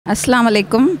அஸ்ஸலாமு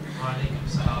அலைக்கும்.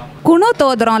 குனூத்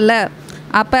ஓதுறோம்ல,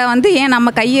 அப்போ ஏன்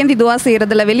நம்ம கையேந்தி துவா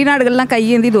செய்கிறதில்ல? வெளிநாடுகள்லாம்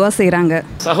கையேந்தி துவா செய்கிறாங்க.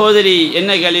 சகோதரி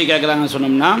என்ன கேள்வி கேட்குறாங்கன்னு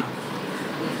சொன்னோம்னா,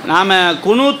 நாம்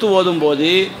குனூத்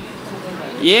ஓதும்போது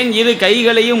ஏன் இரு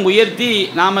கைகளையும் உயர்த்தி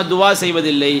நாம் துவா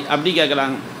செய்வதில்லை அப்படி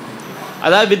கேட்குறாங்க.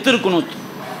 அதாவது வித்திரு குனூத்.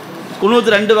 குனூத்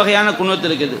ரெண்டு வகையான குனூத்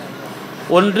இருக்குது.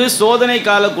 ஒன்று சோதனை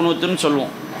கால குனூத்துன்னு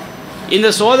சொல்லுவோம். இந்த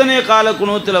சோதனை கால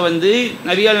குனூத்தில்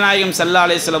நபிகள் நாயகம் ஸல்லல்லாஹு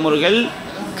அலைஹி வஸல்லம் அவர்கள்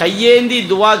கையேந்தி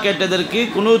துவா கேட்டதற்கு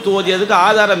குனூத் ஓதியதுக்கு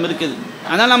ஆதாரம் இருக்குது.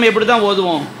 அதனால் நம்ம எப்படி தான்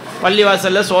ஓதுவோம்?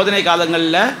 பள்ளிவாசலில் சோதனை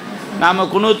காலங்களில் நாம்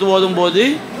குனூத் ஓதும்போது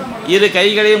இரு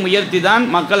கைகளையும் உயர்த்தி தான்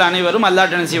மக்கள் அனைவரும்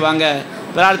அல்லாஹ்ட்ட செய்வாங்க,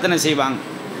 பிரார்த்தனை செய்வாங்க.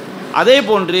 அதே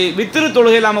போன்று வித்திரு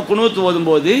தொழுகையில் நாம் குனூத்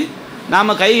ஓதும்போது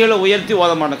நாம் கைகளை உயர்த்தி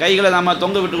ஓத மாட்டோம். கைகளை நாம்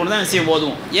தொங்க விட்டு கொண்டு தான் செய்ய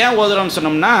ஓதுவோம். ஏன் ஓதுறோம்னு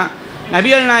சொன்னோம்னா,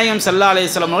 நபிகள் நாயகம் ஸல்லல்லாஹு அலைஹி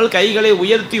வஸல்லம் அவர்கள் கைகளை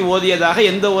உயர்த்தி ஓதியதாக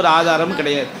எந்த ஒரு ஆதாரமும்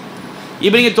கிடையாது.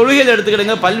 இப்போ நீங்கள் தொழுகையில்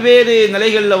எடுத்துக்கிடுங்க, பல்வேறு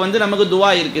நிலைகளில் நமக்கு துவா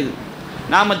இருக்குது.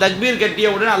 நாம் தக்பீர் கட்டிய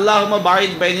உடனே அல்லாஹும்ம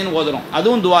பாயித் பைனின்னு ஓதுறோம்.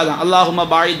 அதுவும் துவா தான். அல்லாஹும்ம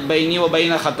பாயித் பைனி வ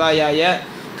பைன ஹதாயாய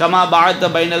கமா பாஅத்த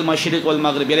பைனல் மஷ்ரிக் வல்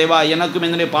மக்ரிப். இறைவா, எனக்கும்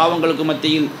என்னுடைய பாவங்களுக்கு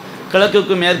மத்தியில்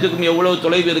கிழக்குக்கும் மேற்குக்கும் எவ்வளவு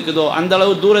தொலைவு இருக்குதோ அந்த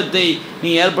அளவு தூரத்தை நீ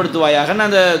ஏற்படுத்துவாயாகன்னு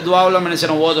அந்த துவாவில் என்ன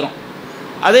செய்கிறோம், ஓதுறோம்.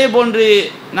 அதே போன்று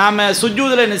நாம்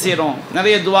சுஜூதில் என்ன செய்கிறோம்,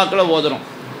 நிறைய துவாக்களை ஓதுறோம்.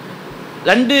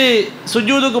 ரெண்டு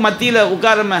சுஜூதுக்கு மத்தியில்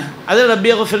உட்காரம அது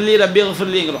ரப்பிய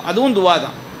குஃபிர்லிங்கிறோம். அதுவும் துவா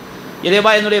தான்.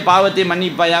 இறைவா என்னுடைய பாவத்தை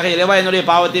மன்னிப்பாயாக, இறைவா என்னுடைய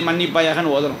பாவத்தை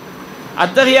மன்னிப்பாயாகன்னு ஓதுறோம்.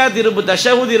 அத்தகையாத் இருப்பு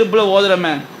தஷஹூத் இருப்பில்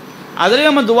ஓதுறோமே, அதிலே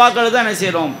நம்ம துவாக்களை தான் என்ன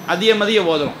செய்கிறோம்,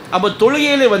 அதிகம் ஓதுறோம். அப்போ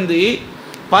தொழுகையில்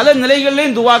பல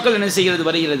நிலைகள்லேயும் துவாக்கள் என்ன செய்கிறது,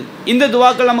 வருகிறது. இந்த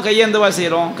துவாக்கள் நம்ம கையேந்தவா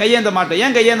செய்கிறோம்? கையேந்த மாட்டோம்.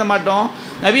 ஏன் கையேந்த மாட்டோம்?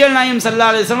 நபிகள் நாயகம்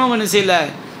ஸல்லல்லாஹு அலைஹி வஸல்லம் என்ன செய்யலை,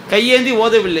 கையேந்தி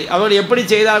ஓதவில்லை. அவர்கள் எப்படி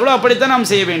செய்தார்களோ அப்படித்தான் நாம்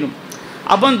செய்ய வேண்டும்.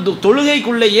 அப்போ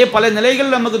தொழுகைக்குள்ளேயே பல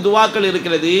நிலைகள் நமக்கு துவாக்கள்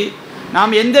இருக்கிறது.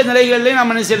 நாம் எந்த நிலைகள்லையும்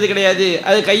நம்ம என்ன செய்கிறது கிடையாது,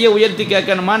 அது கையை உயர்த்தி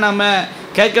கேட்கணுமா நம்ம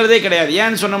கேட்குறதே கிடையாது.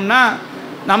 ஏன்னு சொன்னோம்னா,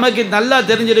 நமக்கு நல்லா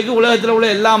தெரிஞ்சிருக்கு உலகத்தில் உள்ள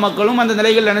எல்லா மக்களும் அந்த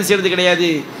நிலைகள் என்ன செய்கிறது கிடையாது,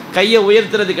 கையை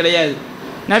உயர்த்துறது கிடையாது.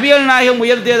 நபிகள் நாயகம்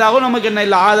உயர்த்தியதாகவும் நமக்கு என்ன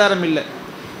இல்லை, ஆதாரம் இல்லை.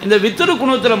 இந்த வித்திரு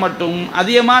குனூத்தில் மட்டும்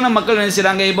அதிகமான மக்கள் என்ன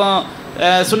செய்கிறாங்க. இப்போ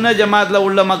சுன்ன ஜமாத்தில்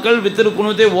உள்ள மக்கள் வித்திரு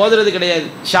குனூத்தை ஓதுறது கிடையாது.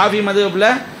 ஷாஃபி மதுஹபில்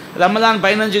ரமதான்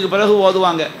 15க்கு பிறகு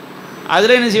ஓதுவாங்க.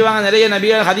 அதில் என்ன செய்வாங்க, நிறைய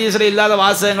நபிகள் ஹதீஸில் இல்லாத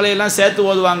வாசகங்களை எல்லாம் சேர்த்து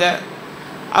ஓதுவாங்க.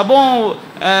 அப்போ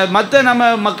மற்ற நம்ம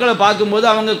மக்களை பார்க்கும்போது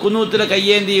அவங்க குனூத்தில்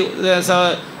கையேந்தி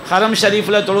ஹரம்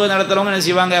ஷரீஃபில் தொழுகை நடத்துகிறவங்க என்ன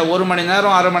செய்வாங்க, 1 மணி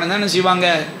நேரம் 1/2 மணி நேரம் என்ன செய்வாங்க,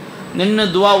 நின்று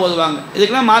துவா ஓதுவாங்க.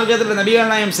 இதுக்கெல்லாம் மார்க்கத்தில் நபிகள்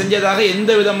நாயகம் செஞ்சதாக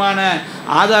எந்த விதமான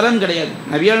ஆதாரம் கிடையாது.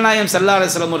 நபிகள் நாயகம் ஸல்லல்லாஹு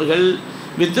அலைஹி வஸல்லம் அவர்கள்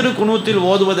வித்ரு குனூத்தில்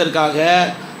ஓதுவதற்காக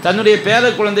தன்னுடைய பேர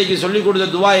குழந்தைக்கு சொல்லிக் கொடுத்த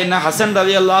துவா என்ன? ஹசன்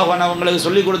ரலியல்லாஹு அன்ஹு அவங்களுக்கு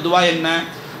சொல்லிக் கொடுத்த துவா என்ன?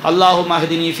 அல்லாஹும்ம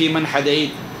ஹ்தினி ஃபீமன்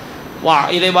ஹதைத். வா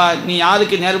இறைவா, நீ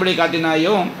யாருக்கு நேர்வழி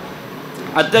காட்டினாயோ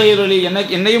அத்தகையவர்களில்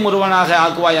என்னையும் ஒருவனாக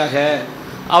ஆக்குவாயாக,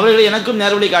 அவர்களை எனக்கும்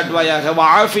நேர்வழி காட்டுவாயாக. வா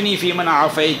ஆஃபினி ஃபீமன்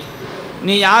ஆஃபைத்.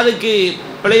 நீ யாருக்கு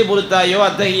பிழை பொறுத்தாயோ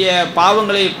அத்தகைய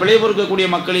பாவங்களை பிழை பொறுக்கக்கூடிய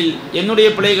மக்களில் என்னுடைய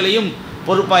பிழைகளையும்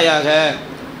பொறுப்பாயாக.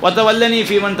 ஒத்தவல்லனி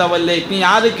ஃபீமன் தவல்லை. நீ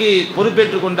யாருக்கு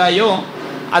பொறுப்பேற்று கொண்டாயோ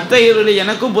அத்தகையவர்களை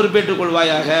எனக்கும் பொறுப்பேற்றுக்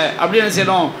கொள்வாயாக. அப்படின்னு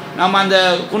செய்யணும். நம்ம அந்த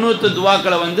குனூத்து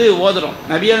துவாக்களை ஓதுறோம்.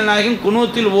 நபிகள் நாயகம்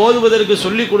குனூத்தில் ஓதுவதற்கு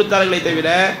சொல்லி கொடுத்தார்களே தவிர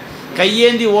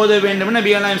கையேந்தி ஓத வேண்டும்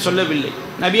நபிகள் நாயகம் சொல்லவில்லை,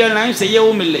 நபிகள் நாயகம்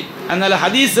செய்யவும் இல்லை. அதனால்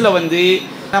ஹதீஸில்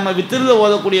நம்ம வித்திருந்த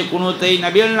ஓதக்கூடிய குனூத்தை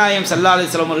நபிகள் நாயகம் ஸல்லல்லாஹு அலைஹி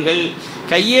வஸல்லம் அவர்கள்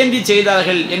கையேந்தி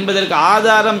செய்தார்கள் என்பதற்கு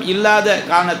ஆதாரம் இல்லாத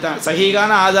காரணத்தினால்,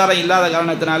 சஹீகான ஆதாரம் இல்லாத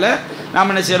காரணத்தினால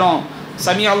நாம் என்ன செய்கிறோம்,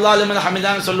 சமி அல்லாஹ் லிமன்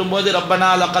ஹமிதான்னு சொல்லும்போது ரப்பனா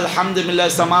லக்கல் ஹம்து மில்ல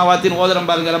சமாவாத்தின் ஓதுறோம்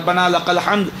பாருங்க. ரப்பனா லக்கல்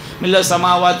ஹம்து மில்ல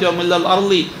சமாவாத்தி வ மில்லல்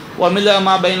அர்லி வ மில்ல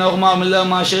மா பைனஹுமா வ மில்ல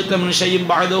மா ஷி'த மின் ஷைஇன்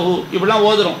பஅதஹு. இப்படிலாம்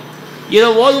ஓதுறோம். இதை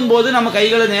ஓதும்போது நம்ம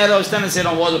கைகளை நேராக வச்சு தான் என்ன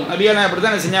செய்கிறோம், ஓதுறோம். நபிகள் அப்படி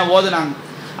தான் என்ன செஞ்சால் ஓதுனாங்க.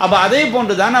 அப்போ அதே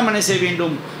போன்று தான் நம்ம என்ன செய்ய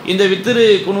வேண்டும், இந்த வித்திரு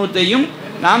குனூத்தையும்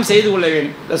நாம் செய்து கொள்ள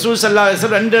வேண்டும். ரசூல் ஸல்லல்லாஹு அலைஹி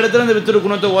வஸல்லம் 2 இடத்துல இந்த வித்திரு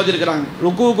குனூத்தை ஓதிருக்கிறாங்க.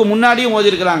 ருக்குவுக்கு முன்னாடியும்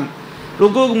ஓதிருக்கிறாங்க.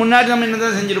 ருக்குவுக்கு முன்னாடி நம்ம என்ன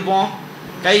தான் செஞ்சுருப்போம்,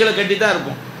 கைகளை கட்டி தான்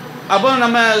இருப்போம். அப்போ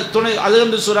நம்ம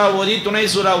அல்ஹம்து சூரா ஓதி துணை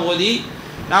சூரா ஓதி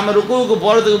நாம் ருக்குவுக்கு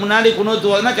போகிறதுக்கு முன்னாடி குனூத்து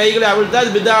ஓதுனா கைகளை அவிழ்த்தா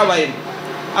அது பித்ஆவாயிடும்.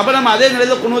 அப்போ நம்ம அதே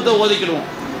நிலையில் குனூத்தை ஓதிக்கிடுவோம்.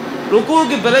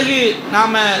 ருக்குவுக்கு பிறகு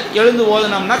நாம் எழுந்து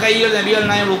ஓதுனோம்னா கைகள் நபிகள்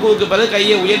நாயகம் ருக்குவுக்கு பிறகு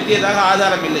கையை உயர்த்தியதாக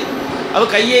ஆதாரம் இல்லை. அப்போ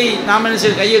கையை நாம் என்ன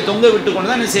செய்ய, கையை தொங்க விட்டு கொண்டு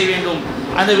தான் என்ன செய்ய வேண்டும்,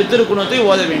 அந்த வித்திரு குனூத்தை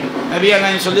ஓத வேண்டும். நபிகள்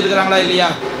நாயகம் சொல்லியிருக்கிறாங்களா இல்லையா?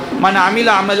 மன் அமில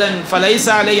அமலன்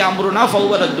ஃபலைஸா அலைஹி அம்ருனா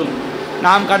ஃபஹுவ ரத்துன்.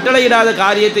 நாம் கட்டளையிடாத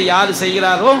காரியத்தை யார்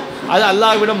செய்கிறாரோ அது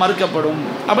அல்லாஹ்விடம் மறுக்கப்படும்.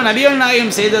 அப்போ நபிகள்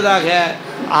நாயகம் செய்ததாக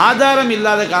ஆதாரம்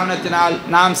இல்லாத காரணத்தினால்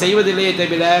நாம் செய்வதில்லையே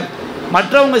தவிர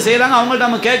மற்றவங்க செய்கிறாங்க, அவங்கள்ட்ட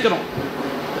நம்ம கேட்குறோம்.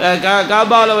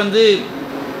 காபாவில்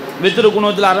வித்திரு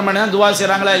குனூத்தில் 1/2 மணி நேரம் துவா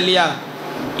செய்கிறாங்களா இல்லையா?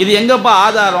 இது எங்கப்பா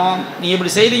ஆதாரம்? நீங்கள்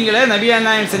இப்படி செய்கிறீங்களே, நபிகள்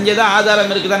நாயகம் செஞ்சதான்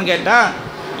ஆதாரம் இருக்குதான்னு கேட்டால்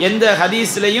எந்த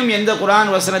ஹதீஸ்லையும் எந்த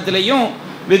குர்ஆன் வசனத்திலையும்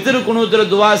வித்ரு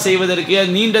குனூத்தில் துவா செய்வதற்கு,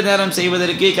 நீண்ட நேரம்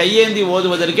செய்வதற்கு, கையேந்தி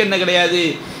ஓதுவதற்கு என்ன கிடையாது,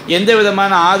 எந்த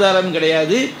விதமான ஆதாரம்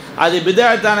கிடையாது. அது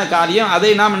பிதஅத்தான காரியம்.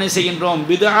 அதை நாம் என்ன செய்கின்றோம்,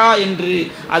 பிதஆ என்று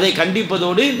அதை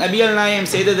கண்டிப்பதோடு நபிகள்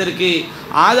நாயகம் செய்ததற்கு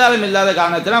ஆதாரம் இல்லாத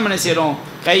காரணத்தில் நாம் என்ன செய்கிறோம்,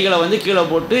 கைகளை வந்து கீழே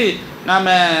போட்டு நாம்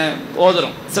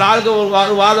ஓதுறோம். சில ஆளுக்கு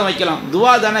ஒரு வாதம் வைக்கலாம்,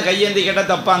 துவா தானே கையேந்தி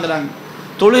கேட்டால் தப்பாங்கிறாங்க.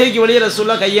 தொழுகைக்கு வெளியே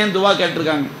ரசூலுல்லாஹ் கையேந்தி துவா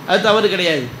கேட்டிருக்காங்க, அது தவறு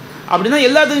கிடையாது. அப்படின்னா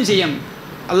எல்லாத்துக்கும் செய்யணும்.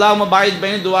 அல்லாஹும்ம பாயித்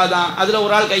பைனி துவா தான். அதில்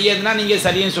ஒரு ஆள் கையேந்தினா நீங்கள்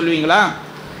சரின்னு சொல்லுவீங்களா?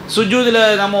 சுஜூதில்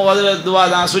நம்ம ஓதுற துவா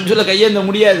தான், சுஜூதில் கையேந்த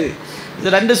முடியாது. இது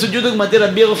 2 சுஜூதுக்கு மத்திய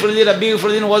ரப்பி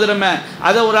குஃப்ரிதின்னு ஓதுறமே,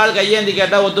 அதை ஒரு ஆள் கையேந்தி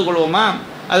கேட்டால் ஒத்துக்கொள்வோமா?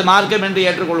 அது மார்க்கம் என்று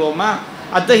ஏற்றுக்கொள்வோமா?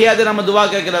 அத்தஹியாத்து நம்ம துவா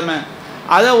கேட்குறோமே,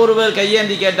 அதை ஒருவர்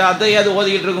கையேந்தி கேட்டால் அத்தஹியாத்து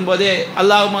ஓதிக்கிட்டு இருக்கும்போதே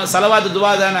அல்லாஹும்ம சலவாத்து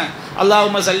துவா தானே,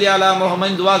 அல்லாஹும்ம சல்லி அலா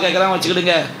முஹம்மது துவா கேட்குறான்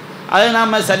வச்சுக்கிடுங்க, அதை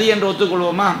நாம் சரி என்று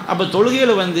ஒத்துக்கொள்வோமா? அப்போ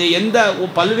தொழுகையில் வந்து எந்த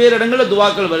பல்வேறு இடங்களில்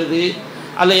துவாக்கள் வருது,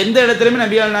 அதில் எந்த இடத்துலையுமே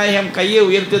நபிகள் நாயகம் கையை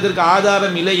உயர்த்தியதற்கு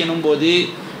ஆதாரம் இல்லை எனும்போது,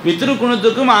 வித்ரு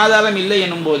குனூத்துக்கும் ஆதாரம் இல்லை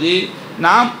எனும்போது,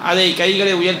 நாம் அதை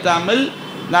கைகளை உயர்த்தாமல்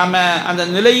நாம் அந்த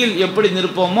நிலையில் எப்படி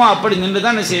நிற்போமோ அப்படி நின்று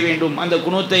தான் செய்ய வேண்டும், அந்த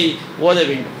குனூத்தை ஓத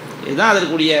வேண்டும். இதுதான்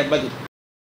அதற்குரிய பதில்.